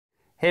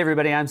Hey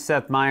everybody, I'm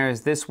Seth Meyers.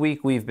 This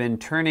week we've been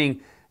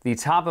turning the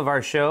top of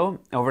our show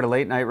over to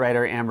late night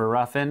writer Amber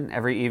Ruffin.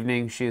 Every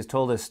evening she has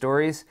told us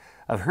stories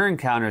of her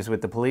encounters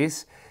with the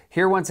police.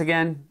 Here once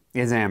again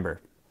is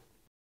Amber.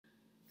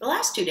 The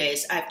last 2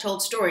 days I've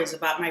told stories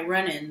about my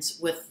run-ins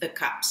with the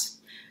cops.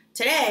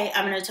 Today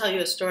I'm going to tell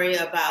you a story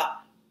about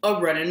a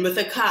run-in with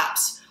the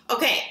cops.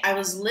 Okay, I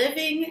was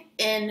living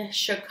in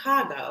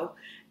Chicago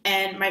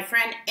and my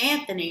friend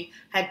Anthony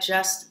had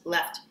just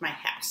left my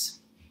house.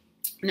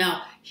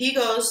 Now, he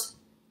goes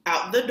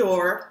out the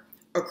door,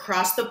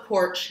 across the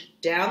porch,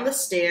 down the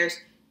stairs,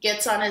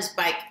 gets on his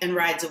bike, and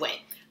rides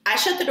away. I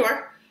shut the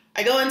door,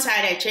 I go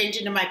inside, I change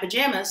into my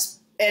pajamas,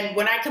 and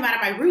when I come out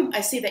of my room,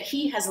 I see that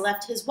he has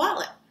left his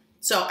wallet.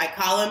 So I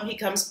call him, he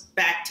comes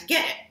back to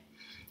get it.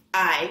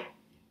 I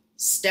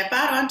step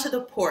out onto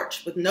the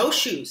porch with no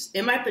shoes,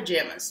 in my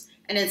pajamas,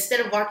 and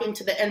instead of walking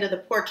to the end of the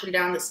porch and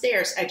down the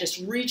stairs, I just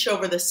reach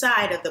over the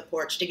side of the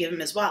porch to give him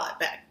his wallet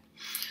back.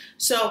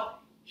 So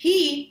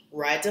he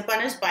rides up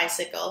on his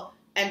bicycle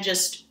and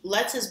just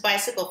lets his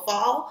bicycle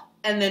fall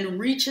and then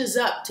reaches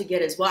up to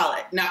get his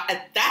wallet. Now,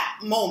 at that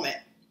moment,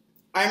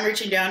 I'm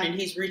reaching down and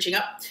he's reaching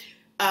up.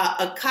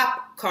 A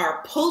cop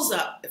car pulls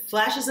up, it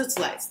flashes its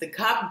lights. The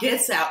cop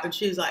gets out and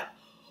she's like,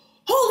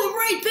 "Hold it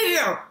right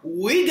there,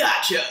 we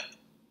got you."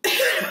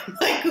 I'm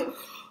like,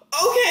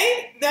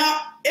 okay. Now,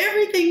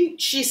 everything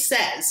she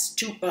says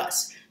to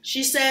us,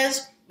 she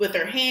says with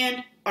her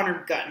hand on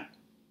her gun.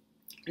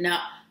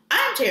 Now,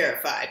 I'm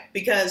terrified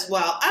because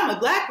while I'm a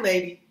black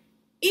lady,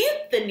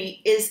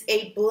 Anthony is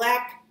a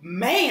black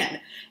man,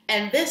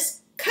 and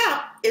this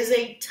cop is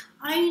a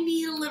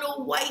tiny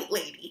little white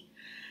lady.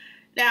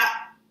 Now,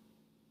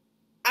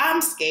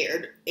 I'm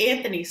scared.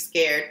 Anthony's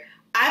scared.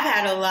 I've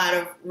had a lot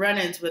of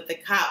run-ins with the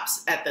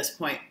cops at this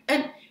point.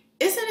 And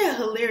isn't it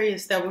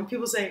hilarious that when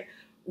people say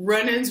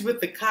run-ins with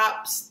the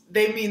cops,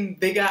 they mean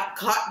they got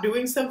caught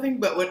doing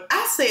something? But when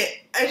I say it,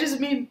 I just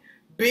mean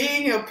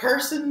being a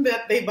person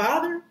that they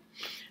bother.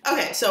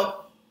 Okay,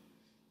 so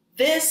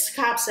this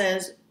cop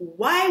says,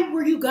 "Why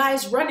were you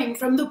guys running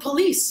from the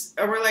police?"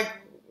 And we're like,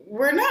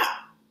 "We're not.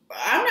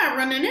 I'm not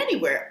running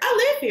anywhere. I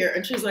live here."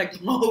 And she's like,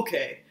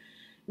 "Okay."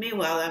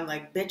 Meanwhile, I'm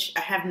like, "Bitch,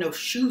 I have no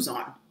shoes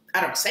on."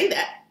 I don't say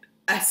that.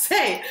 I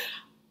say,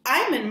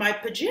 "I'm in my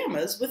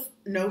pajamas with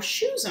no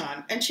shoes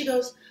on." And she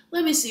goes,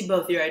 "Let me see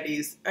both your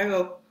IDs. I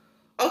go,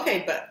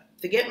 "Okay, but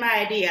to get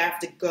my ID, I have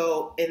to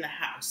go in the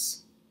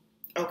house."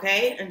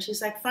 Okay? And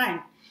she's like,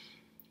 "Fine."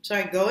 So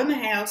I go in the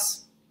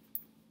house.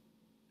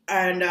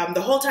 And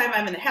the whole time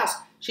I'm in the house,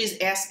 she's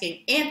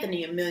asking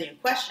Anthony a million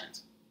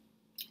questions.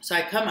 So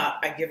I come up,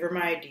 I give her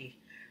my ID.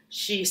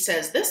 She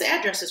says, "This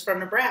address is from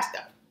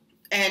Nebraska."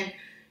 And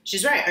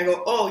she's right. I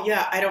go, "Oh,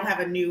 yeah, I don't have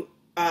a new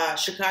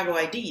Chicago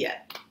ID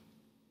yet."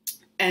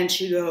 And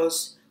she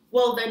goes,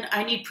 "Well, then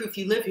I need proof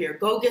you live here.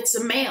 Go get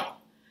some mail."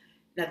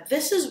 Now,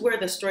 this is where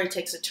the story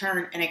takes a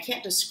turn, and I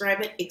can't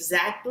describe it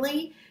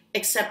exactly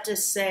except to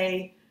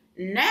say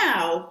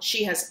now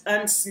she has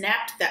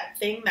unsnapped that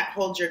thing that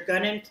holds your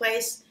gun in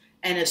place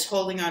and is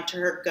holding onto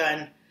her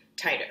gun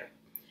tighter.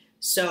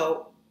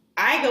 So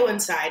I go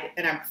inside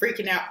and I'm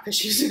freaking out because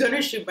she's going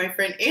to shoot my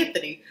friend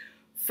Anthony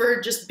for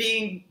just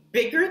being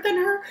bigger than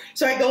her.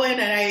 So I go in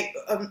and I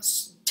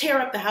tear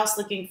up the house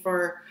looking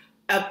for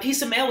a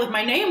piece of mail with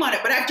my name on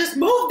it, but I've just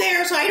moved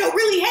there, so I don't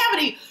really have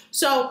any.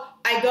 So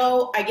I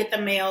go, I get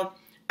the mail,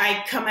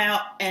 I come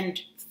out, and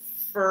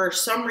for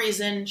some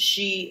reason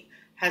she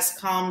has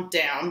calmed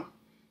down.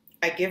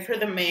 I give her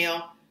the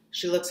mail,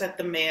 she looks at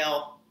the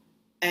mail,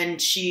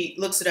 and she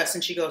looks at us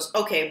and she goes,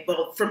 "Okay,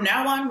 well, from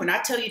now on, when I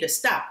tell you to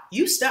stop,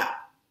 you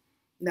stop."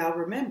 Now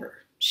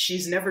remember,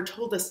 she's never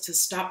told us to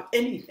stop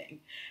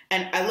anything.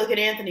 And I look at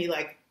Anthony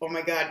like, "Oh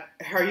my God,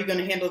 how are you going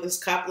to handle this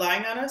cop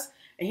lying on us?"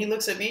 And he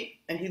looks at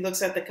me and he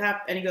looks at the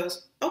cop and he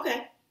goes,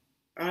 "Okay."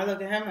 And I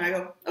look at him and I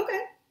go,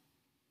 "Okay."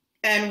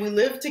 And we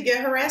live to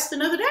get harassed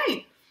another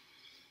day.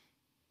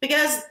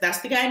 Because that's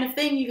the kind of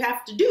thing you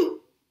have to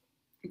do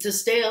to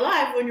stay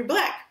alive when you're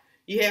black.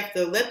 You have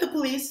to let the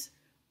police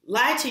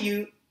lie to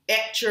you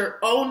at your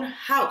own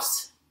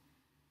house.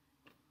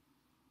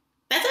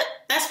 That's it.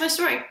 That's my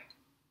story.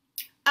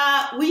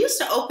 We used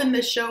to open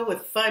this show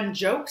with fun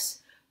jokes,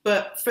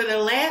 but for the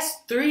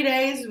last 3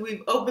 days,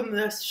 we've opened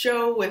the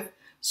show with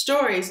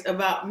stories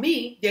about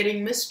me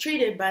getting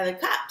mistreated by the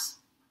cops.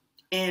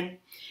 And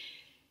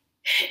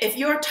if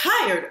you're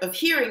tired of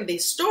hearing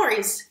these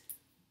stories,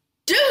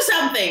 do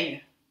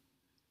something.